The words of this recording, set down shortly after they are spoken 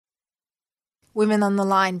Women on the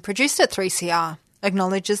Line, produced at 3CR,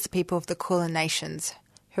 acknowledges the people of the Kulin Nations,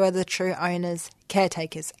 who are the true owners,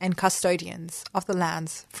 caretakers and custodians of the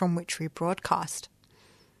lands from which we broadcast.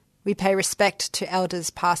 We pay respect to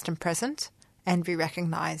elders past and present, and we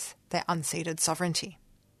recognise their unceded sovereignty.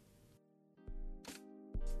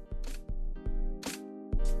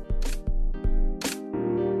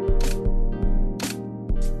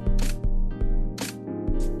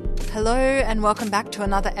 Hello and welcome back to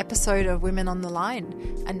another episode of Women on the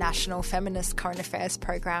Line, a national feminist current affairs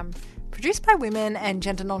program produced by women and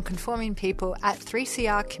gender non-conforming people at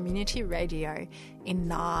 3CR Community Radio in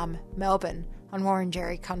Naarm, Melbourne, on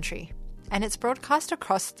Wurundjeri country. And it's broadcast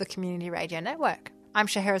across the Community Radio Network. I'm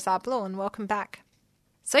Scheherazade Blue and welcome back.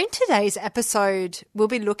 So in today's episode, we'll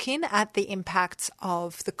be looking at the impacts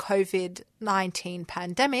of the COVID-19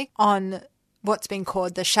 pandemic on what's been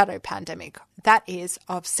called the shadow pandemic, that is,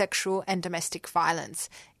 of sexual and domestic violence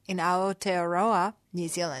in Aotearoa, New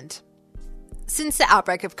Zealand. Since the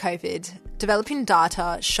outbreak of COVID, developing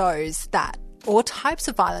data shows that all types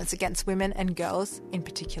of violence against women and girls in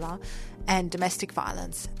particular, and domestic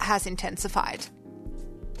violence has intensified.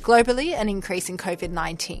 Globally, an increase in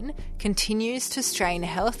COVID-19 continues to strain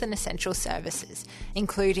health and essential services,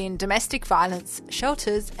 including domestic violence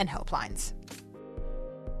shelters and helplines.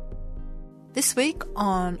 This week,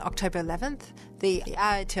 on October 11th, the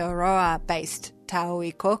Aotearoa-based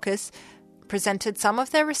Taui Caucus presented some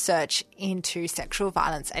of their research into sexual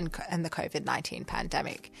violence and the COVID-19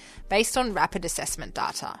 pandemic, based on rapid assessment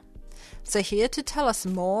data. So here to tell us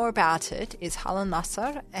more about it is Hala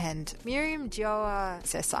Nasser and Miriam Joa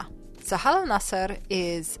Sessa. So Hala Nasser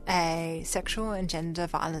is a sexual and gender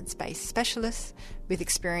violence-based specialist with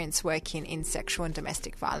experience working in sexual and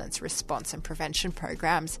domestic violence response and prevention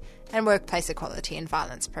programs and workplace equality and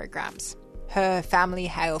violence programs. Her family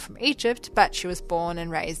hail from Egypt, but she was born and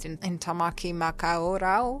raised in Tamaki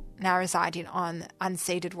Makaurau, now residing on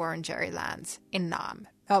unceded Wurundjeri lands in Naarm,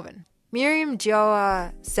 Melbourne. Miriam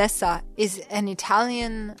Joa Sessa is an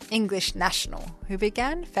Italian-English national who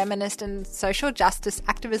began feminist and social justice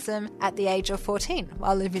activism at the age of 14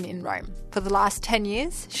 while living in Rome. For the last 10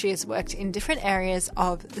 years, she has worked in different areas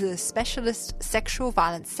of the specialist sexual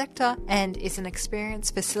violence sector and is an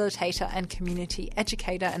experienced facilitator and community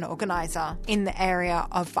educator and organiser in the area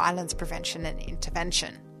of violence prevention and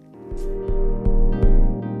intervention.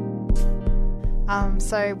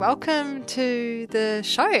 So welcome to the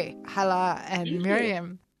show, Hala and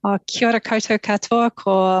Miriam. Kia ora koutou katoa,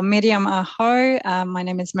 ko Miriam aho. My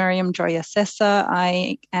name is Miriam Joya Sessa.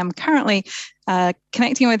 I am currently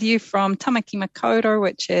connecting with you from Tamaki Makaurau,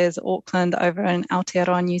 which is Auckland over in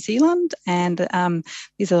Aotearoa, New Zealand. And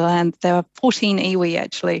these are the lands, there are 14 iwi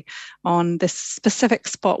actually on this specific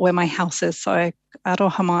spot where my house is. So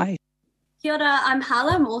aroha mai. Kia ora, I'm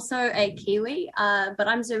Hala. I'm also a Kiwi, but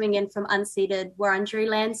I'm zooming in from unceded Wurundjeri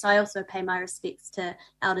land, so I also pay my respects to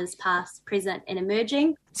elders past, present and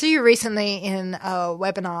emerging. So you were recently in a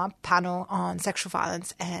webinar panel on sexual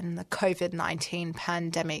violence and the COVID-19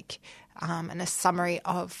 pandemic and a summary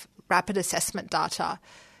of rapid assessment data.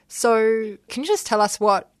 So can you just tell us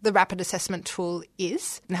what the rapid assessment tool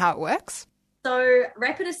is and how it works? So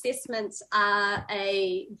rapid assessments are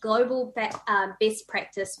a global best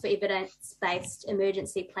practice for evidence-based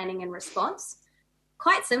emergency planning and response.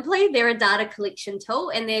 Quite simply, they're a data collection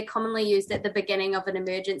tool and they're commonly used at the beginning of an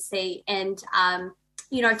emergency and,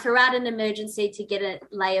 throughout an emergency to get a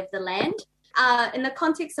lay of the land. In the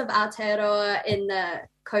context of Aotearoa in the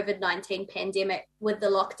COVID-19 pandemic with the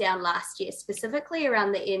lockdown last year, specifically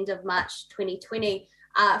around the end of March 2020,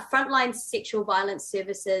 frontline sexual violence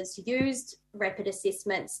services used rapid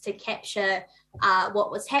assessments to capture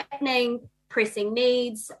what was happening, pressing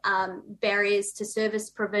needs, barriers to service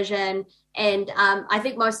provision, and I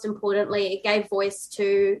think most importantly, it gave voice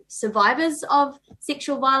to survivors of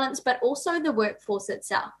sexual violence, but also the workforce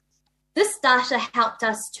itself. This data helped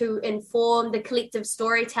us to inform the collective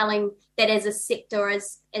storytelling that as a sector,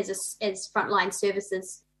 as frontline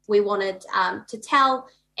services, we wanted to tell,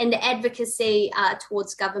 and the advocacy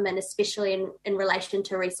towards government, especially in relation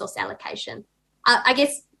to resource allocation. I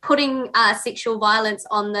guess putting sexual violence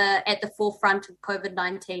at the forefront of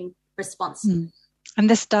COVID-19 response. And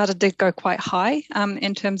this data did go quite high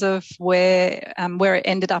in terms of where it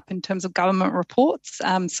ended up in terms of government reports.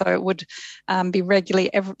 So it would be regularly.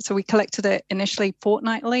 So we collected it initially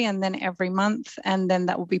fortnightly and then every month, and then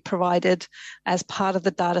that will be provided as part of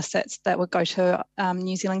the data sets that would go to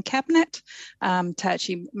New Zealand Cabinet to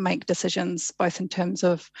actually make decisions both in terms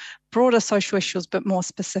of broader social issues, but more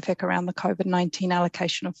specific around the COVID-19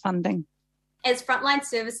 allocation of funding. As frontline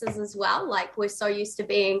services as well, like we're so used to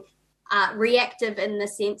being reactive in the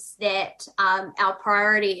sense that our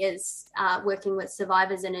priority is working with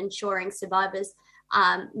survivors and ensuring survivors'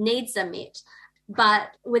 needs are met.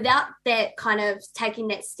 But without that kind of taking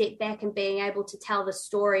that step back and being able to tell the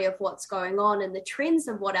story of what's going on and the trends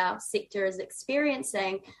of what our sector is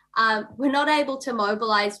experiencing, we're not able to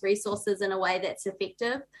mobilize resources in a way that's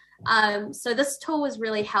effective. So this tool was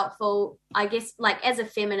really helpful, I guess, like as a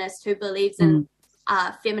feminist who believes in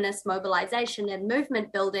feminist mobilization and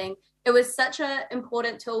movement building. It was such an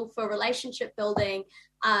important tool for relationship building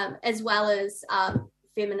as well as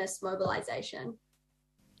feminist mobilization.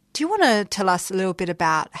 Do you want to tell us a little bit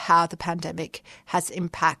about how the pandemic has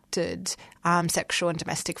impacted sexual and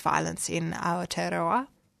domestic violence in Aotearoa?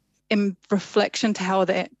 In reflection to how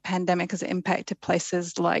the pandemic has impacted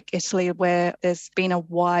places like Italy, where there's been a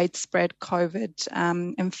widespread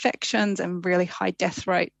COVID infections and really high death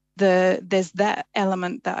rate, there's that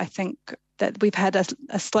element that I think that we've had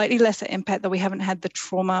a slightly lesser impact, that we haven't had the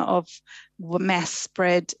trauma of mass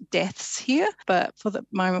spread deaths here. But for the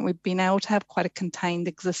moment, we've been able to have quite a contained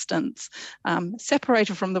existence,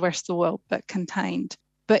 separated from the rest of the world, but contained.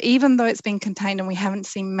 But even though it's been contained and we haven't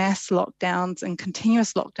seen mass lockdowns and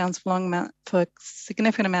continuous lockdowns for a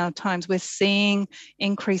significant amount of times, we're seeing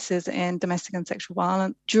increases in domestic and sexual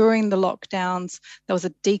violence. During the lockdowns, there was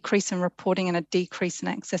a decrease in reporting and a decrease in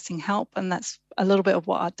accessing help. And that's a little bit of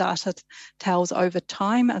what our data tells over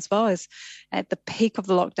time, as well as at the peak of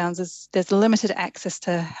the lockdowns, there's limited access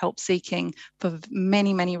to help seeking for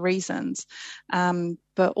many, many reasons.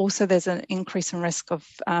 But also there's an increase in risk of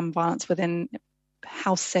violence within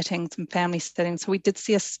house settings and family settings. So we did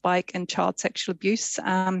see a spike in child sexual abuse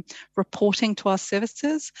reporting to our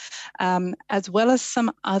services, as well as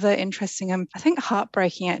some other interesting and I think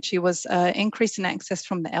heartbreaking actually was an increase in access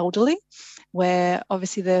from the elderly, where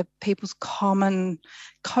obviously the people's common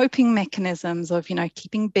coping mechanisms of,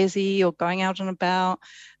 keeping busy or going out and about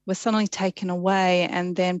were suddenly taken away,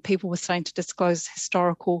 and then people were starting to disclose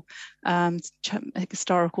historical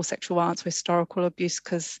sexual violence or historical abuse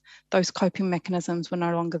because those coping mechanisms were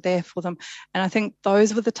no longer there for them. And I think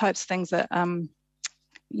those were the types of things that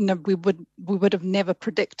we would have never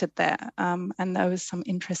predicted that. And there was some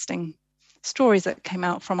interesting stories that came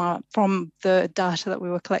out from the data that we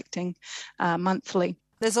were collecting monthly.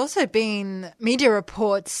 There's also been media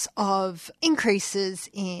reports of increases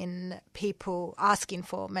in people asking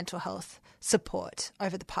for mental health support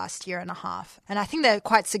over the past year and a half. And I think they're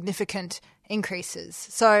quite significant increases.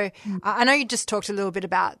 So I know you just talked a little bit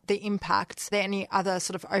about the impacts. Are there any other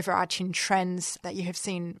sort of overarching trends that you have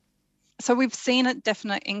seen? So we've seen a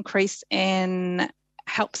definite increase in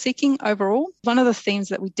help seeking overall. One of the themes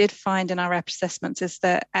that we did find in our RAP assessments is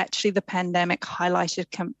that actually the pandemic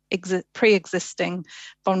highlighted pre-existing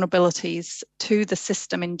vulnerabilities to the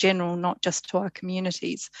system in general, not just to our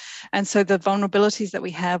communities. And so the vulnerabilities that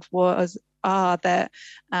we have are that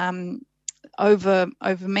over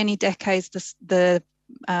many decades, the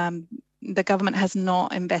government has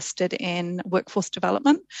not invested in workforce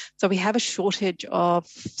development. So we have a shortage of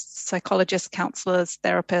psychologists, counsellors,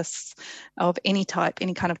 therapists of any type,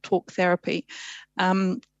 any kind of talk therapy.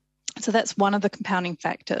 So that's one of the compounding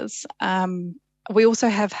factors. We also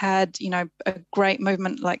have had, a great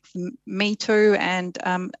movement like Me Too and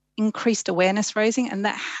increased awareness raising, and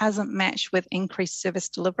that hasn't matched with increased service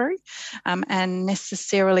delivery and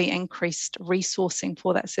necessarily increased resourcing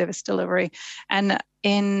for that service delivery. And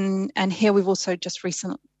here we've also just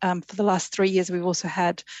recently, for the last 3 years, we've also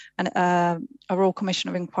had a Royal Commission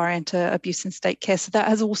of Inquiry into Abuse in State Care. So that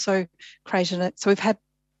has also created it. So we've had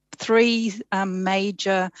three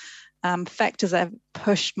major factors that have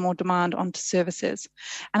pushed more demand onto services.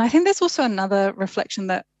 And I think there's also another reflection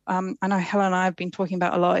that I know Helen and I have been talking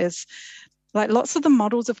about a lot, is like lots of the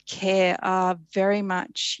models of care are very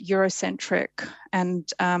much Eurocentric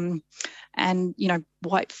and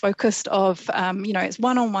white focused of, it's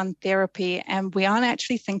one-on-one therapy, and we aren't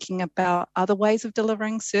actually thinking about other ways of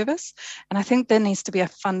delivering service. And I think there needs to be a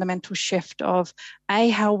fundamental shift of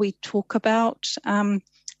how we talk about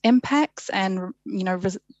impacts and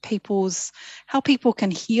how people can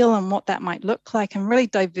heal and what that might look like, and really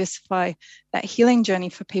diversify that healing journey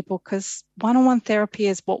for people, because one-on-one therapy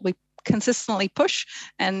is what we consistently push,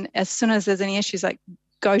 and as soon as there's any issues, like,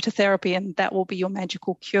 go to therapy and that will be your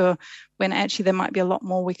magical cure, when actually there might be a lot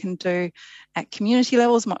more we can do at community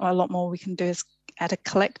levels, a lot more we can do at a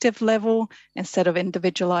collective level, instead of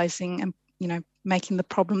individualizing and making the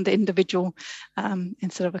problem the individual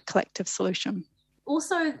instead of a collective solution.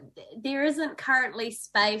 Also, there isn't currently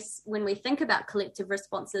space when we think about collective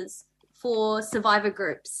responses for survivor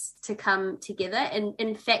groups to come together. And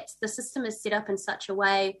in fact, the system is set up in such a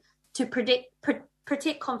way to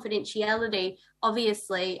protect confidentiality,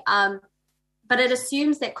 obviously, but it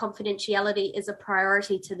assumes that confidentiality is a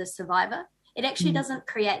priority to the survivor. It actually doesn't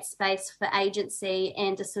create space for agency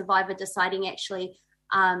and a survivor deciding actually,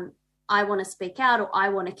 I want to speak out, or I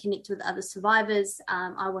want to connect with other survivors.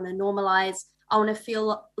 I want to normalize. I want to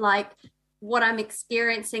feel like what I'm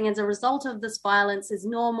experiencing as a result of this violence is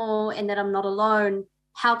normal and that I'm not alone.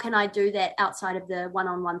 How can I do that outside of the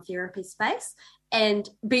one-on-one therapy space and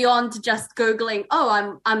beyond just Googling,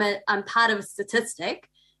 oh, I'm part of a statistic?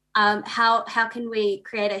 How can we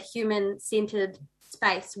create a human-centered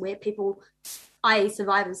space where people, i.e.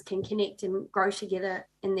 survivors, can connect and grow together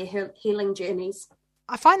in their healing journeys?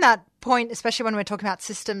 I find that point, especially when we're talking about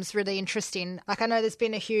systems, really interesting. Like, I know there's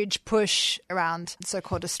been a huge push around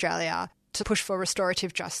so-called Australia to push for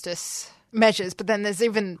restorative justice measures, but then there's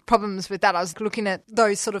even problems with that. I was looking at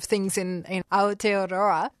those sort of things in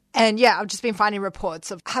Aotearoa. And yeah, I've just been finding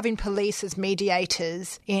reports of having police as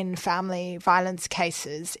mediators in family violence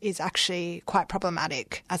cases is actually quite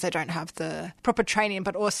problematic, as they don't have the proper training,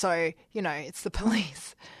 but also, it's the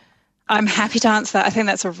police. I'm happy to answer that. I think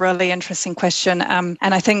that's a really interesting question. And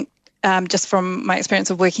I think just from my experience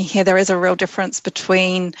of working here, there is a real difference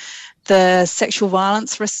between the sexual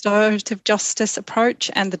violence restorative justice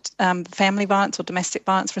approach and the family violence or domestic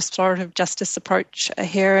violence restorative justice approach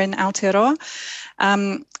here in Aotearoa.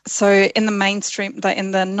 So in the mainstream,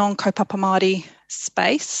 in the non-kaupapa Māori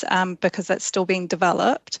space, because that's still being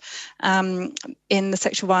developed, in the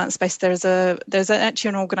sexual violence space, there's actually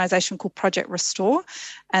an organisation called Project Restore,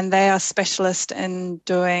 and they are specialists in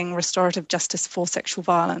doing restorative justice for sexual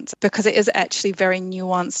violence, because it is actually very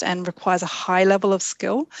nuanced and requires a high level of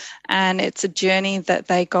skill. And it's a journey that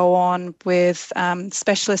they go on with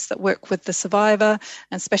specialists that work with the survivor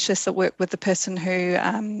and specialists that work with the person who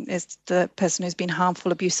is the person who's been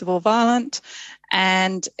harmful, abusive or violent.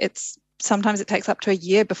 And sometimes it takes up to a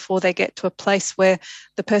year before they get to a place where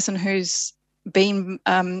the person who's been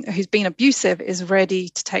abusive is ready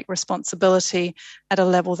to take responsibility at a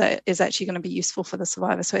level that is actually going to be useful for the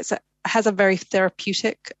survivor. So it has a very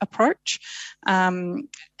therapeutic approach, and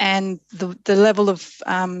the level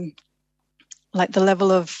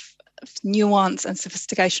of nuance and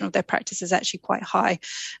sophistication of their practice is actually quite high.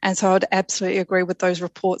 And so I'd absolutely agree with those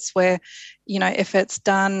reports where, if it's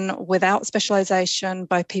done without specialization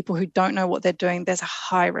by people who don't know what they're doing, there's a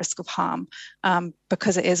high risk of harm,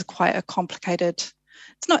 because it is quite a complicated.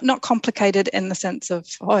 It's not complicated in the sense of,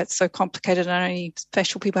 it's so complicated and only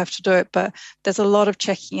special people have to do it, but there's a lot of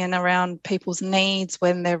checking in around people's needs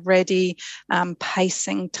when they're ready,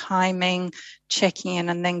 pacing, timing, checking in,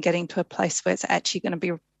 and then getting to a place where it's actually going to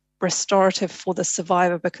be restorative for the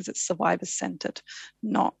survivor because it's survivor-centered,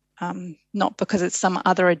 not because it's some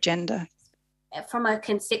other agenda. From a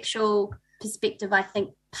conceptual perspective, I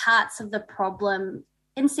think parts of the problem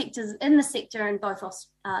in the sector in both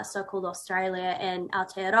so-called Australia and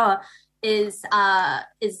Aotearoa is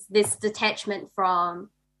this detachment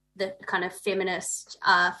from the kind of feminist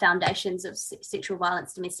foundations of sexual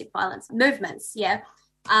violence, domestic violence movements. Yeah.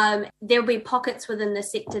 There'll be pockets within the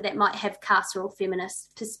sector that might have carceral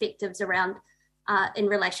feminist perspectives around in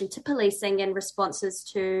relation to policing and responses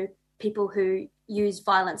to people who use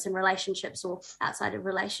violence in relationships or outside of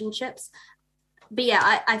relationships. But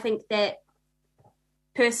yeah, I think that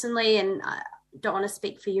personally, and I don't want to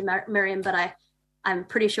speak for you, Miriam, but I'm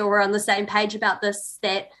pretty sure we're on the same page about this,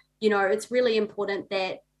 that, it's really important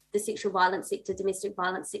that the sexual violence sector, domestic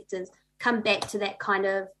violence sectors come back to that kind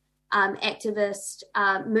of activist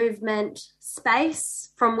movement space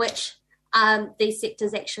from which these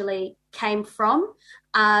sectors actually came from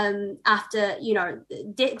after,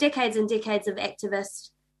 decades and decades of activist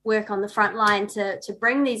work on the front line to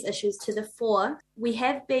bring these issues to the fore. We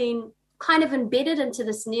have been kind of embedded into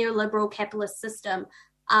this neoliberal capitalist system.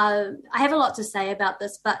 I have a lot to say about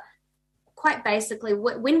this, but quite basically,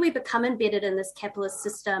 when we become embedded in this capitalist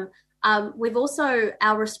system, our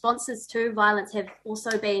responses to violence have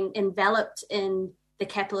also been enveloped in the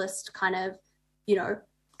capitalist kind of,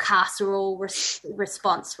 carceral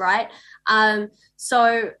response, right?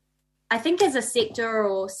 So I think as a sector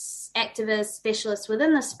or activist specialist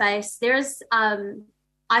within the space, there is,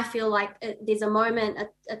 I feel like there's a moment,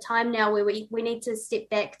 a time now where we need to step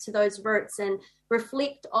back to those roots and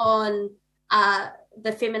reflect on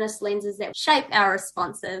the feminist lenses that shape our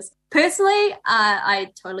responses. Personally, I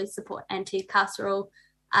totally support anti-carceral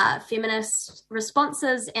feminist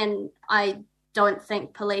responses, and I don't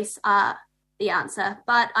think police are the answer.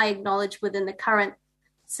 But I acknowledge within the current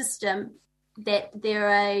system that they're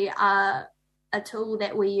a tool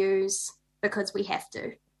that we use because we have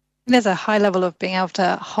to. There's a high level of being able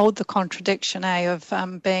to hold the contradiction, of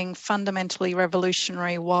being fundamentally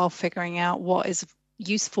revolutionary while figuring out what is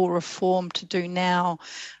useful reform to do now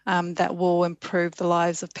that will improve the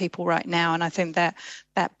lives of people right now. And I think that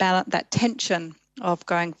balance, that tension of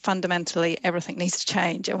going fundamentally everything needs to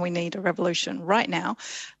change and we need a revolution right now,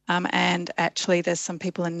 and actually there's some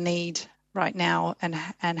people in need right now, and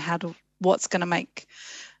what's going to make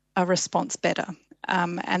a response better,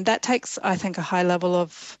 and that takes, I think, a high level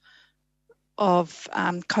of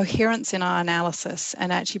coherence in our analysis,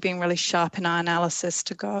 and actually being really sharp in our analysis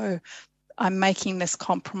to go, I'm making this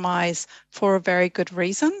compromise for a very good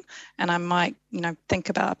reason, and I might, think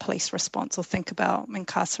about a police response or think about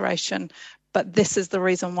incarceration, but this is the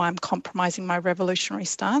reason why I'm compromising my revolutionary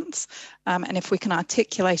stance. And if we can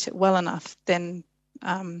articulate it well enough, then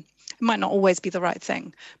it might not always be the right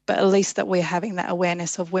thing, but at least that we're having that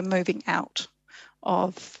awareness of we're moving out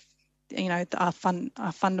of our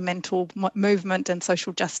fundamental movement and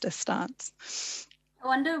social justice stance. I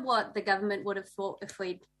wonder what the government would have thought if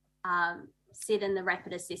we'd said in the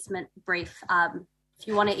rapid assessment brief, if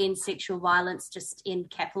you want to end sexual violence, just end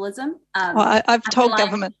capitalism. I've told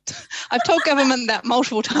government that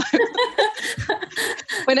multiple times.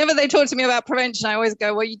 Whenever they talk to me about prevention, I always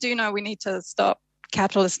go, well, you do know we need to stop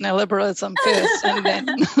capitalist neoliberalism first, and then...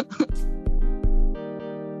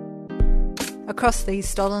 Across these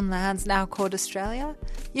stolen lands now called Australia,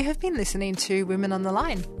 you have been listening to Women on the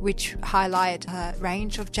Line, which highlight a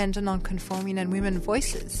range of gender non-conforming and women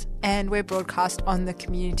voices, and we're broadcast on the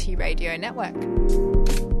Community Radio Network.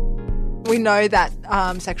 We know that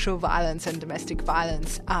sexual violence and domestic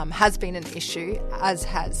violence has been an issue, as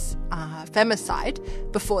has femicide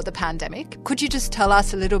before the pandemic. Could you just tell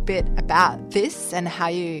us a little bit about this and how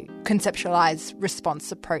you conceptualise response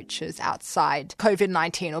approaches outside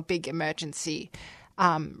COVID-19 or big emergency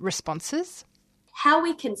responses? How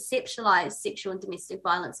we conceptualise sexual and domestic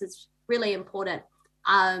violence is really important.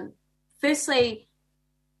 Firstly,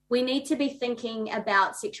 we need to be thinking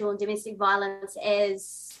about sexual and domestic violence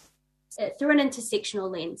as through an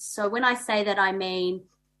intersectional lens. So when I say that, I mean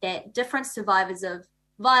that different survivors of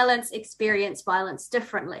violence experience violence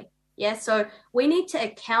differently. Yeah, so we need to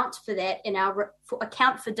account for that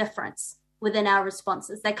account for difference within our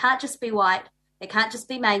responses. They can't just be white. They can't just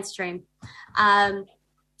be mainstream.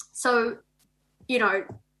 So,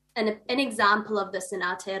 an example of this in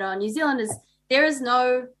Aotearoa New Zealand is there is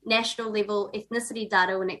no national level ethnicity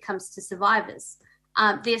data when it comes to survivors.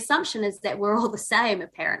 The assumption is that we're all the same,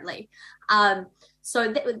 apparently.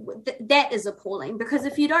 So that is appalling, because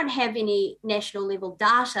if you don't have any national level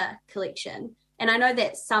data collection, and I know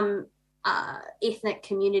that some ethnic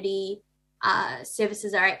community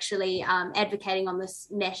services are actually advocating on this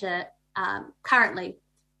matter currently.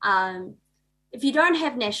 If you don't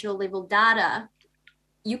have national level data,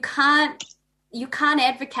 you can't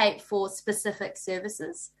advocate for specific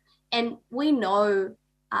services. And we know,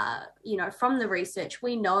 from the research,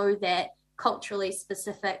 we know that culturally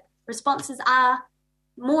specific responses are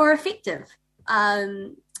more effective.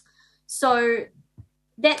 So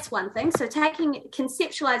that's one thing. So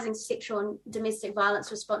conceptualizing sexual and domestic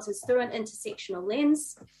violence responses through an intersectional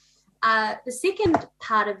lens. The second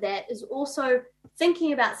part of that is also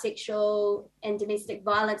thinking about sexual and domestic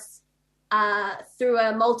violence through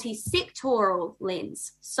a multi-sectoral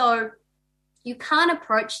lens. So you can't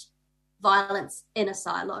approach violence in a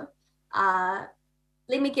silo.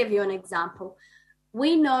 Let me give you an example.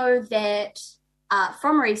 We know that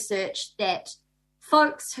from research that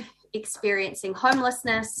folks experiencing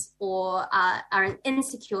homelessness or are in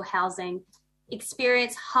insecure housing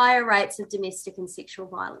experience higher rates of domestic and sexual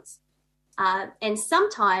violence. And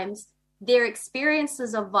sometimes their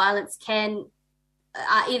experiences of violence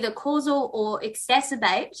are either causal or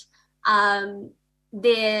exacerbate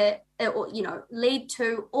lead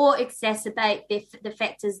to or exacerbate the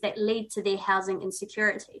factors that lead to their housing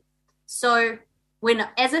insecurity. So when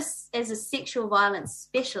as a sexual violence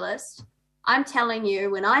specialist, I'm telling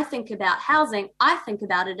you, when I think about housing, I think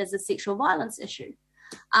about it as a sexual violence issue.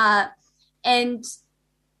 And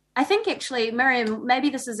I think actually, Miriam, maybe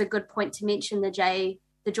this is a good point to mention the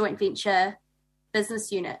joint venture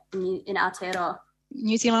business unit in Aotearoa.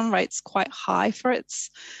 New Zealand rates quite high for its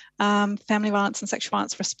family violence and sexual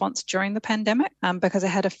violence response during the pandemic because it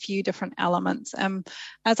had a few different elements.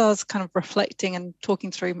 As I was kind of reflecting and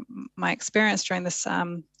talking through my experience during this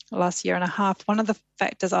last year and a half, one of the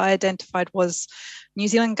factors I identified was New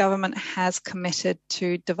Zealand government has committed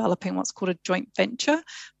to developing what's called a joint venture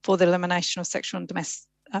for the elimination of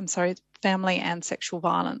family and sexual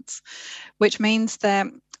violence, which means that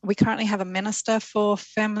We currently have a minister for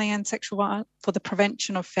for the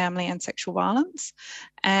prevention of family and sexual violence,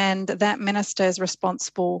 and that minister is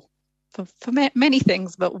responsible for many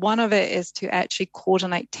things, but one of it is to actually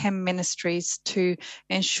coordinate 10 ministries to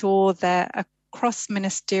ensure that a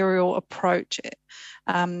cross-ministerial approach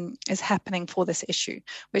is happening for this issue,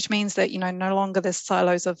 which means that, no longer there's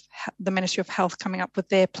silos of the Ministry of Health coming up with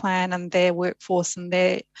their plan and their workforce and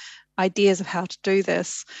their ideas of how to do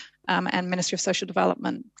this, and Ministry of Social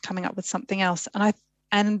Development coming up with something else.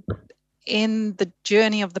 And in the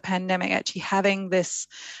journey of the pandemic, actually having this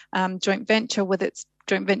joint venture with its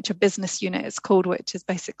joint venture business unit, it's called, which is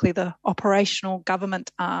basically the operational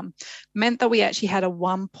government arm, meant that we actually had a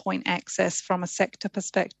one-point access from a sector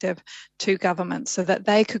perspective to government, so that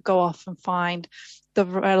they could go off and find the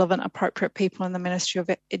relevant, appropriate people in the Ministry of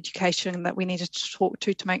Education that we needed to talk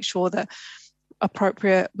to make sure that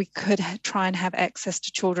we could try and have access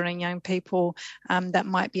to children and young people that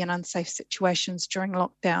might be in unsafe situations during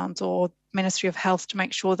lockdowns, or Ministry of Health to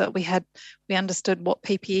make sure that we understood what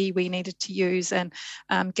PPE we needed to use, and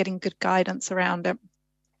getting good guidance around it.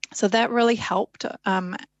 So that really helped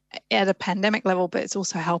at a pandemic level, but it's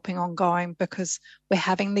also helping ongoing because we're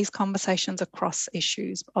having these conversations across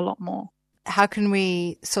issues a lot more. How can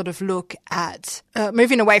we sort of look at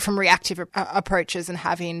moving away from reactive approaches and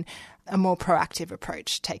having a more proactive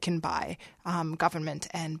approach taken by government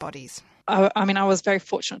and bodies? I was very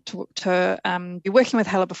fortunate to be working with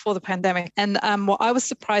Hela before the pandemic. And what I was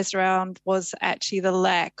surprised around was actually the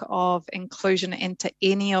lack of inclusion into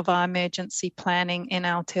any of our emergency planning in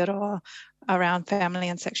Aotearoa around family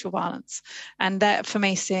and sexual violence. And that for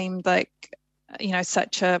me seemed like,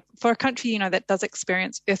 for a country, that does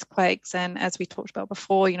experience earthquakes. And as we talked about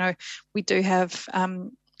before, we do have,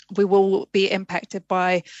 we will be impacted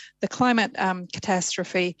by the climate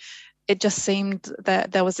catastrophe. It just seemed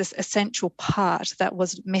that there was this essential part that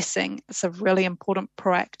was missing. It's a really important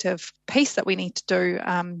proactive piece that we need to do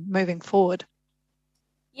moving forward.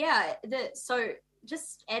 Yeah, so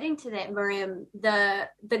just adding to that, Miriam, the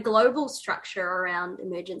global structure around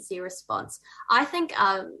emergency response, I think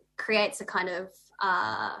creates a kind of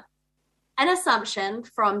an assumption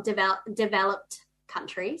from developed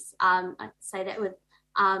countries. I say that with,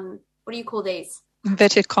 what do you call these?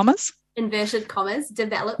 Inverted commas,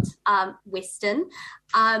 developed Western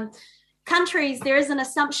countries. There is an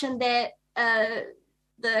assumption that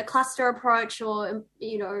the cluster approach or,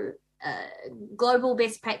 global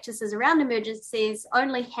best practices around emergencies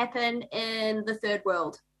only happen in the third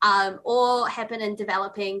world or happen in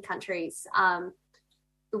developing countries,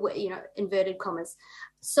 inverted commas.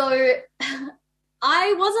 So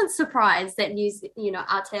I wasn't surprised that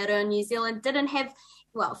Aotearoa and New Zealand didn't have,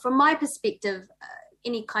 well, from my perspective,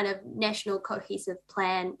 any kind of national cohesive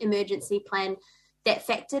plan, emergency plan that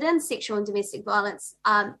factored in sexual and domestic violence,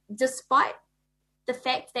 despite the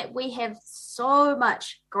fact that we have so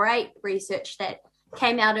much great research that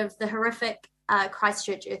came out of the horrific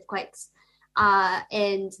Christchurch earthquakes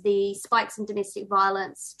and the spikes in domestic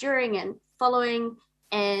violence during and following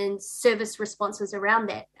and service responses around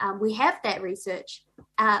that. We have that research.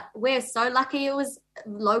 We're so lucky it was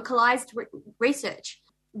localized research,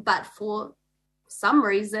 but for some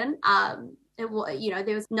reason, there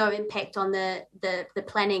was no impact on the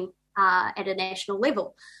planning at a national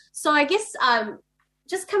level. So I guess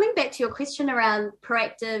just coming back to your question around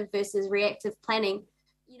proactive versus reactive planning,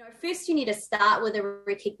 first you need to start with a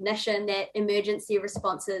recognition that emergency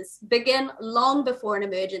responses begin long before an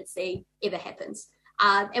emergency ever happens.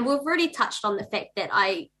 And we've already touched on the fact that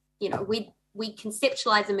we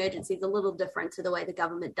conceptualize emergencies a little different to the way the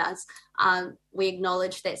government does. We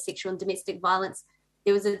acknowledge that sexual and domestic violence,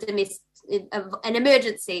 there was an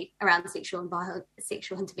emergency around sexual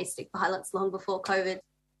and domestic violence long before COVID.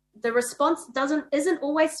 The response isn't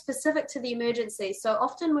always specific to the emergency. So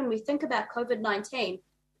often when we think about COVID-19,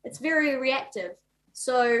 it's very reactive.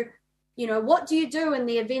 So, what do you do in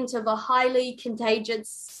the event of a highly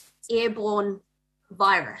contagious airborne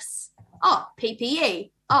virus? Oh,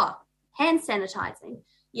 PPE. Oh, hand sanitizing.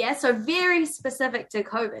 Yeah, so very specific to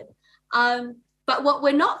COVID. But what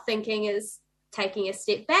we're not thinking is taking a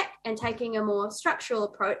step back and taking a more structural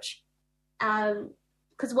approach,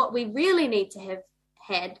 because what we really need to have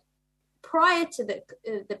had prior to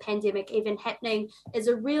the pandemic even happening is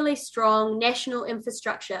a really strong national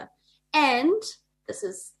infrastructure. And this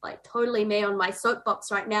is like totally me on my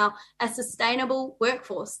soapbox right now, a sustainable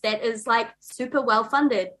workforce that is like super well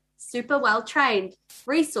funded, super well trained,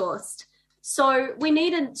 resourced. So we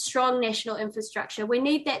need a strong national infrastructure. We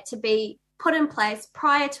need that to be put in place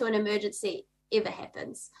prior to an emergency ever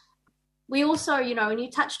happens. We also, and you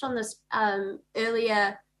touched on this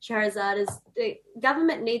earlier, Shahrazad, is the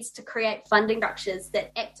government needs to create funding structures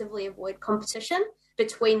that actively avoid competition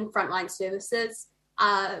between frontline services,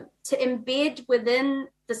 to embed within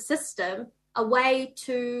the system a way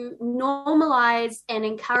to normalize and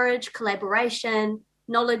encourage collaboration,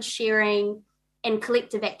 knowledge sharing, and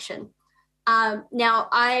collective action. Now,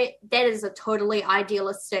 that is a totally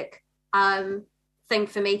idealistic thing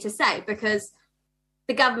for me to say, because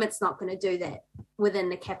the government's not going to do that within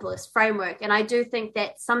the capitalist framework. And I do think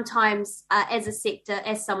that sometimes as a sector,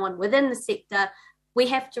 as someone within the sector, we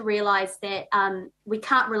have to realize that we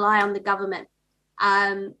can't rely on the government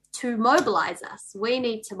to mobilize us. We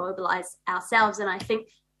need to mobilize ourselves. And I think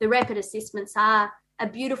the rapid assessments are a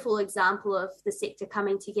beautiful example of the sector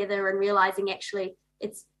coming together and realizing actually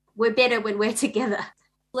we're better when we're together.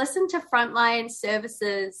 Listen to frontline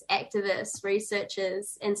services, activists,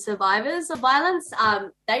 researchers, and survivors of violence.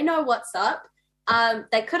 They know what's up.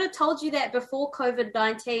 They could have told you that before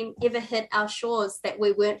COVID-19 ever hit our shores, that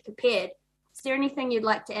we weren't prepared. Is there anything you'd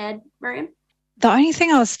like to add, Miriam? The only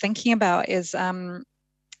thing I was thinking about is the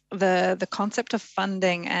concept of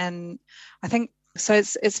funding, and I think so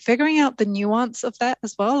it's figuring out the nuance of that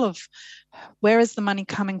as well, of where is the money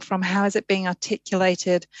coming from, how is it being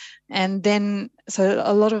articulated, and then so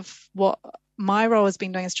a lot of what my role has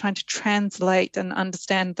been doing is trying to translate and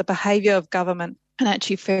understand the behaviour of government and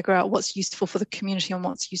actually figure out what's useful for the community and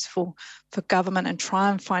what's useful for government, and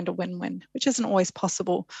try and find a win-win, which isn't always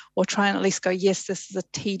possible, or try and at least go, yes, this is a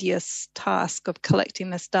tedious task of collecting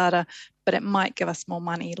this data, but it might give us more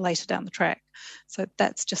money later down the track. So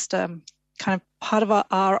that's just kind of part of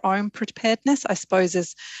our own preparedness, I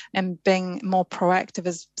suppose, and being more proactive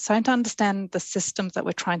is starting to understand the systems that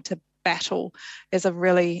we're trying to battle is a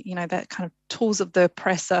really, that kind of tools of the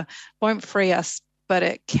oppressor won't free us, but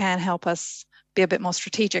it can help us be a bit more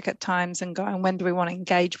strategic at times and going, when do we want to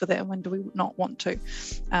engage with it and when do we not want to?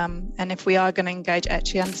 And if we are going to engage,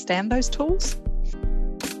 actually understand those tools.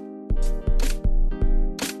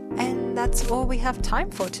 And that's all we have time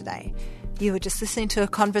for today. You were just listening to a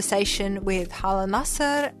conversation with Hala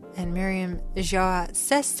Nasser and Miriam Joa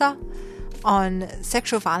Sessa on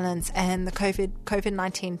sexual violence and the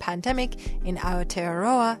COVID-19 pandemic in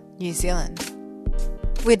Aotearoa, New Zealand.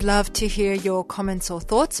 We'd love to hear your comments or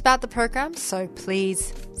thoughts about the program, so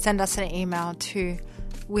please send us an email to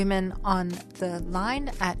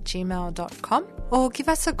womenontheline@gmail.com or give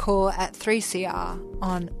us a call at 3CR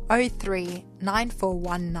on 03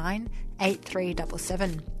 9419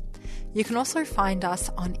 8377. You can also find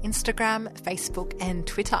us on Instagram, Facebook and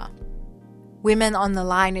Twitter. Women on the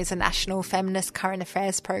Line is a national feminist current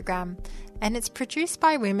affairs program, and it's produced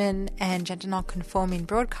by women and gender non-conforming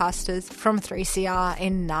broadcasters from 3CR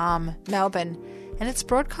in Naarm, Melbourne, and it's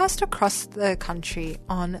broadcast across the country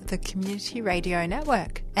on the Community Radio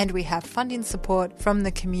Network, and we have funding support from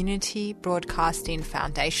the Community Broadcasting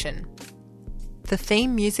Foundation. The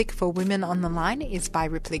theme music for Women on the Line is by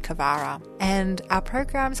Ripley Kavara, and our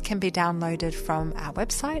programs can be downloaded from our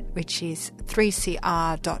website, which is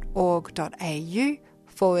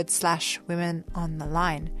 3cr.org.au/Women on the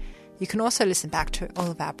Line. You can also listen back to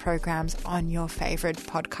all of our programs on your favourite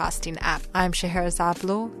podcasting app. I'm Scheherazade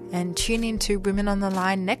Blue, and tune in to Women on the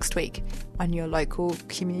Line next week on your local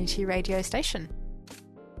community radio station.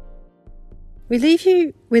 We leave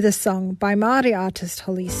you with a song by Māori artist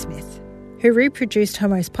Holly Smith, who reproduced her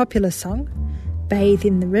most popular song, Bathe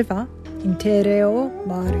in the River, in Te Reo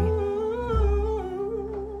Māori.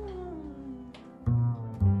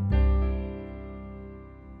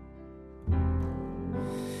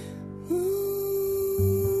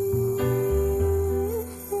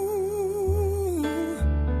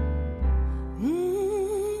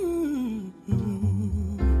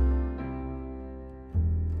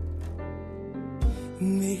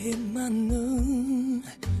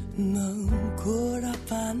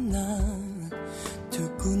 Korapana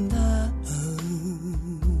tukuna